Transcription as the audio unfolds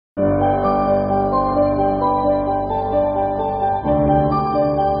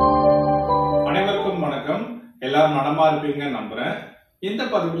எல்லாரும் நலமா இருப்பீங்கன்னு நம்புறேன். இந்த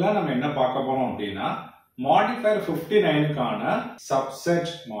பதிவுல நம்ம என்ன பார்க்க போறோம் அப்படின்னா Modifier 59க்கான subset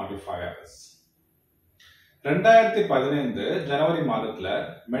modifiers. 2015 ஜனவரி மாதத்துல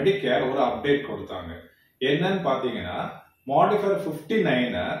மெடிக்கேர் ஒரு அப்டேட் கொடுத்தாங்க. என்னன்னு பாத்தீங்கன்னா Modifier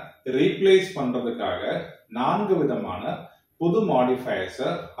 59 ரீப்ளேஸ் பண்றதுக்காக 4 விதமான புது modifiers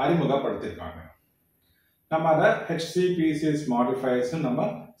அறிமுகப்படுத்திருக்காங்க. நம்ம அதை HCPCS modifiers நம்ம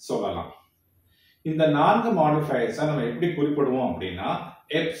சொல்லலாம். இந்த 4 modifiers நம்ம எப்படி குறிப்பிடுவோம் அப்படின்னா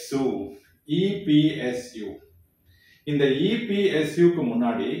EPSU. இந்த EPSU க்கு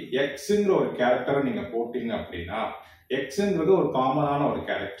முன்னாடி Xங்கிற ஒரு கேரக்டரை நீங்க போட்டீங்க அப்படின்னா Xங்கிறது ஒரு காமனான ஒரு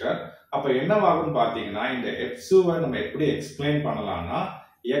கேரக்டர். அப்ப என்னவாகும்னு பாத்தீங்கன்னா இந்த EPSU-வை நம்ம எப்படி எக்ஸ்பிளைன் பண்ணலாம்னா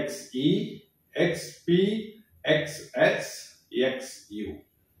XE, XP, XS, XU.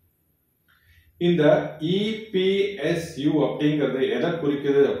 இந்த EPSU அப்படிங்கிறது எதை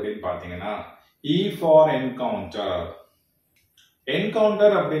குறிக்குது அப்படின்னு பாத்தீங்கன்னா E for encounter. Encounter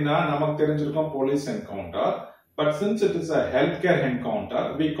அப்படின்னா நமக்கு தெரிஞ்சிருக்கும் police encounter, but since it is a healthcare encounter,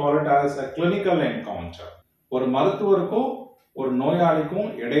 we call it as a clinical encounter. ஒரு மருத்துவருக்கும் ஒரு நோயாளிக்கும்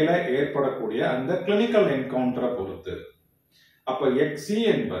இடையில ஏற்படக்கூடிய அந்த clinical encounter பொறுத்து. அப்ப XE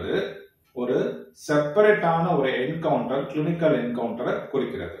என்பது ஒரு செப்பரேட்டான ஒரு என்கவுண்டர், clinical encounter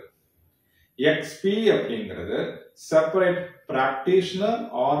குறிக்கிறது. XP அப்படிங்கிறது separate practitioner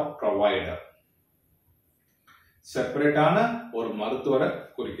or provider. செப்பரேட்டான ஒரு மருத்துவரை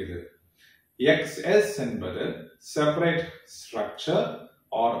குறிக்குது. XS என்பது separate structure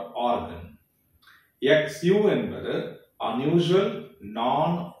or organ. XU என்பது unusual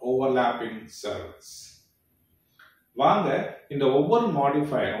non-overlapping service. வாங்க இந்த ஒவ்வொரு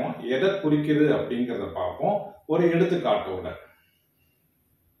மாடிஃபயரும் எதை குறிக்குது அப்படிங்கறத பார்ப்போம் ஒரு எடுத்துக்காட்டோட.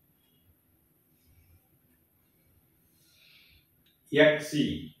 XE,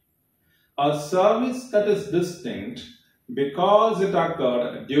 a service that is distinct because it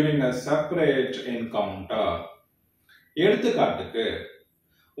occurred during a separate encounter. எடுத்துக்காட்டுக்கு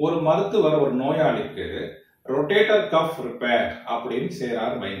ஒரு மருத்துவர் ஒரு நோயாளிக்கு ரொட்டேட்டர் கஃப் ரிப்பேர் அப்படின்னு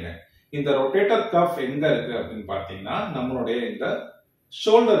செய்றார் வைங்க. இந்த ரொட்டேட்டர் கஃப் எங்க இருக்கு அப்படின்னு பாத்தீங்கன்னா நம்மளுடைய இந்த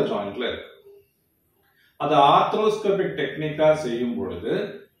ஷோல்டர் ஜாயிண்ட்ல இருக்கு. அது ஆர்த்ரோஸ்கோபிக் டெக்னிக்கா செய்யும் பொழுது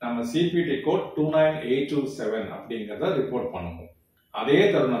நம்ம சிபிடி கோட் 29827 அப்படிங்கறத ரிப்போர்ட் பண்ணுவோம். அதே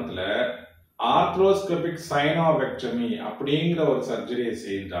தருணத்துல ஆர்த்ரோஸ்கோபிக் சைனோவெக்டமி அப்படிங்கிற ஒரு சர்ஜரியை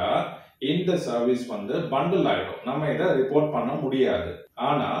செஞ்சா இந்த சர்வீஸ் பண்டில் ஆயிடும். நம்ம இதை ரிப்போர்ட் பண்ண முடியாது.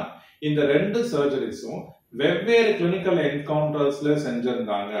 ஆனா இந்த ரெண்டு சர்ஜரிஸும் வெவ்வேறு கிளினிக்கல் என்கவுண்டர்ஸ்ல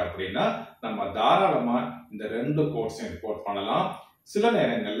செஞ்சிருந்தாங்க அப்படின்னா நம்ம தாராளமா இந்த ரெண்டு கோட்ஸையும் ரிப்போர்ட் பண்ணலாம். சில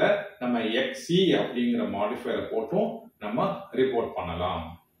நேரங்கள்ல நம்ம XE அப்படிங்கிற மாடிஃபையரை போட்டும் நம்ம ரிப்போர்ட் பண்ணலாம்.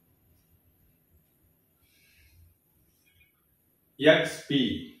 XP,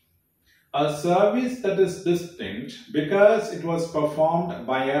 a service that is distinct because it was performed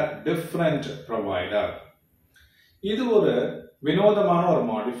by a different provider. இது ஒரு வினோதமான ஒரு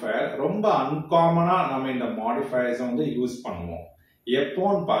மாடிஃபயர். ரொம்ப அன்காமனா நம்ம இந்த மாடிஃபயர்ஸ் யூஸ் பண்ணுவோம்.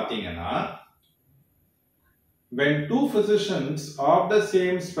 எப்போன்னு பாத்தீங்கன்னா when two physicians of the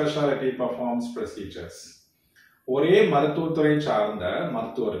same specialty performs procedures. ஒரே மருத்துவத்துறை சார்ந்த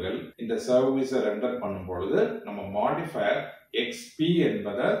மருத்துவர்கள் இந்த சர்வீஸை ரெண்டர் பண்ணும் பொழுது நம்ம மாடிஃபயர் XP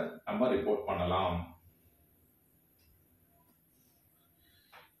என்பதை நம்ம ரிப்போர்ட் பண்ணலாம்.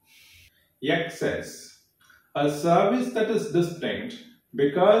 XS, a service that is distinct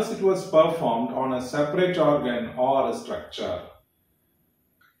because it was performed on a separate organ or a structure.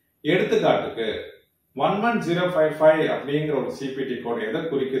 எடுத்துக்காட்டுக்கு 11055 அப்படிங்கிற ஒரு சிபிடி கோட் எதை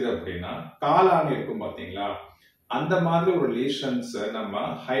குறிக்குது அப்படின்னா காலாணி இருக்கும் பாத்தீங்களா, அந்த மாதிரி ஒரு லீஷன்ஸ் நம்ம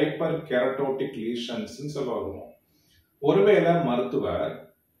ஹைப்பர் கெரட்டோட்டிக் லீஷன்ஸ் சொல்லுவோம். ஒருவேளை மருத்துவர்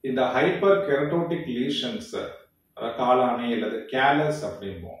இந்த ஹைப்பர் கெரட்டோட்டிக் லீஷன்ஸ் காலாணி அல்லது கேலஸ்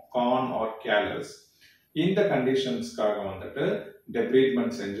அப்படிம்போம், கான் ஆர் கேலஸ், இந்த கண்டிஷன்ஸ்க்காக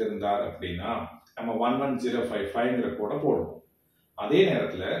டெப்ரீட்மெண்ட் செஞ்சிருந்தார் அப்படின்னா நம்ம 11055ங்கிற கூட போடுவோம். அதே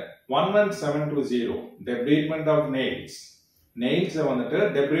நேரத்துல 11720 டெப்ரீட்மெண்ட் ஆஃப் நெயில்ஸ்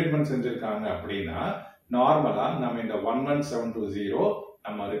டெப்ரீட்மெண்ட் செஞ்சிருக்காங்க அப்படின்னா நார்மலா நம்ம இந்த 11720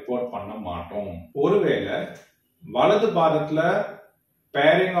 நம்ம ரிப்போர்ட் பண்ண மாட்டோம். ஒருவேளை வலது பாதத்துல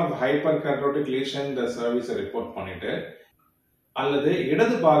பேரிங் ஆஃப் ஹைப்பர் கெரட்டோட்டிக் லீஷன் இந்த சர்வீஸை ரிப்போர்ட் பண்ணிட்டு அல்லது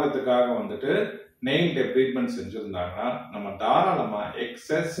இடது பாகத்துக்காக நெயில் டெப்ரீட்மெண்ட் செஞ்சிருந்தாங்கன்னா நம்ம தாராளமா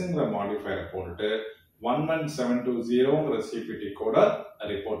XSங்கிற மாடிஃபயரை போட்டுட்டு 11720ங்கிற சிபிடி கோட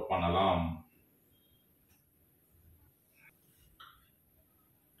ரிப்போர்ட் பண்ணலாம்.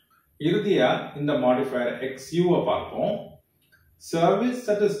 இறுதியா இந்த மாடிஃபயர் XU பார்ப்போம். Service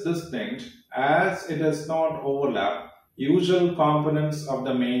that is distinct as it does not overlap usual components of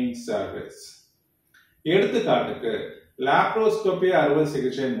the main service. எடுத்துக்காட்டுக்கு லாப்ரோஸ்கோபி அறுவை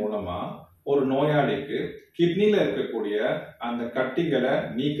சிகிச்சை மூலமா ஒரு நோயாளிக்கு கிட்னில இருக்கக்கூடிய அந்த கட்டிகளை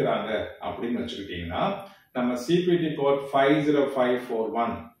நீக்குறாங்க அப்படின்னு வச்சுக்கிட்டீங்கன்னா நம்ம சிபிடி கோட்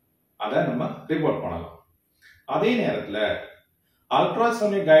 50541 அதை நம்ம ரிப்போர்ட் பண்ணலாம். அதே நேரத்தில்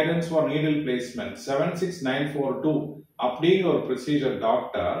ultrasonic guidance for needle placement 76942 அப்படிங்கிற ஒரு ப்ரொசீஜர்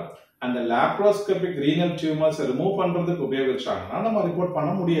டாக்டர் அந்த லாப்ரோஸ்கோபிக் ரீனல் டியூமர்ஸ் ரிமூவ் பண்றதுக்கு உபயோகிச்சாங்கன்னா நம்ம ரிப்போர்ட்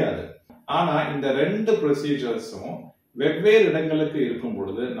பண்ண முடியாது. ஆனா இந்த ரெண்டு ப்ரொசீஜர்ஸும் வெவ்வேறு இடங்களுக்கு இருக்கும்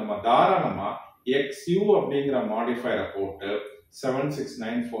பொழுது நம்ம தாராளமா EPSU அப்படிங்கிற மாடிஃபயரை போட்டு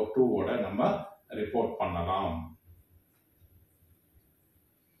 76942 ஓட நம்ம ரிப்போர்ட் பண்ணலாம்.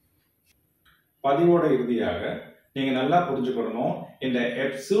 பதிவோட இறுதியாக நீங்க நல்லா புரிஞ்சுக்கணும், இந்த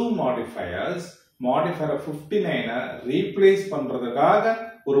EPSU மாடிஃபயர்ஸ் மாடிஃபயர் 59 ரீப்ளேஸ் பண்றதுக்காக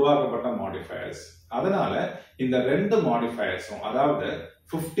உருவாக்கப்பட்ட மாடிஃபயர்ஸ். அதனால இந்த ரெண்டு மாடிஃபயர்ஸும், அதாவது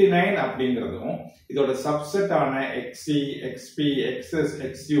 59 அப்படிங்கிறதும் இதோட சப்செட் ஆன XC, XP, XS,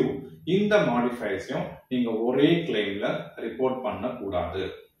 XU இந்த மாடிஃபயர்ஸையும் நீங்க ஒரே கிளைம்ல ரிப்போர்ட் பண்ண கூடாது.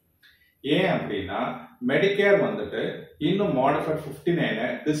 ஏன் அப்படின்னா மெடிக்கேர் வந்துட்டு இன்னும் மாடிஃபயர் 59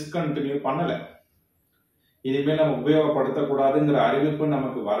 டிஸ்கண்டினியூ பண்ணல. இனிமேல் நம்ம உபயோகப்படுத்தக்கூடாதுங்கிற அறிவிப்பு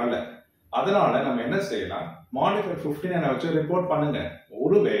நமக்கு வரல. அதனால நம்ம என்ன செய்யலாம், மாடிஃபயர் 59 வச்சு ரிப்போர்ட் பண்ணுங்க.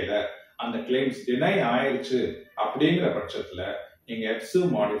 ஒருவேளை அந்த கிளைம்ஸ் டினை ஆயிடுச்சு அப்படிங்கிற பட்சத்துல நீங்க EPSU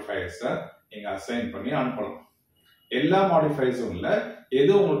மாடிஃபயர்ஸை நீங்க அசைன் பண்ணி அனுப்பலாம். எல்லா மாடிஃபயர்ஸும் இல்ல,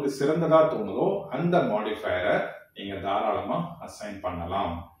 எது உங்களுக்கு சிறந்ததா தோணுதோ அந்த மாடிஃபயரை நீங்க தாராளமா அசைன்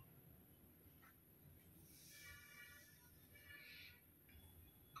பண்ணலாம்.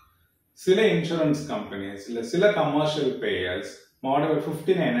 சில இன்சூரன்ஸ் கம்பெனிஸ் இல்ல சில கமர்ஷியல் பேயர்ஸ் மாடிஃபயர்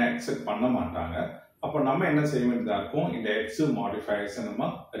 59 அக்செப்ட் பண்ண மாட்டாங்க. அப்ப நம்ம என்ன செய்ய வேண்டியதா இருக்கும், இந்த EPSU மாடிஃபயர்ஸ் நம்ம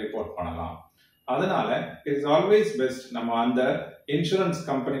ரிப்போர்ட் பண்ணலாம். அதனால இட்ஸ் ஆல்வேஸ் பெஸ்ட் நம்ம அந்த இன்சூரன்ஸ்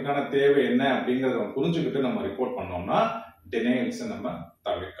கம்பெனிக்கான தேவை என்ன அப்படிங்கறத புரிஞ்சுக்கிட்டு நம்ம ரிப்போர்ட் பண்ணோம்னா டினையல்ஸை நம்ம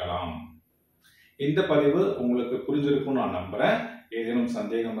தவிர்க்கலாம். இந்த பதிவு உங்களுக்கு புரிஞ்சிருக்கும் நான் நம்புறேன். ஏதேனும்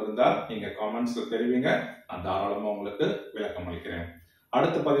சந்தேகம் இருந்தால் நீங்க காமெண்ட்ஸ்ல தெரிவிங்க, நான் தாராளமா உங்களுக்கு விளக்கம் அளிக்கிறேன்.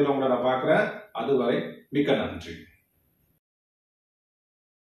 அடுத்த பதிவில் உங்களை நான் பார்க்கிறேன். அதுவரை மிக்க நன்றி.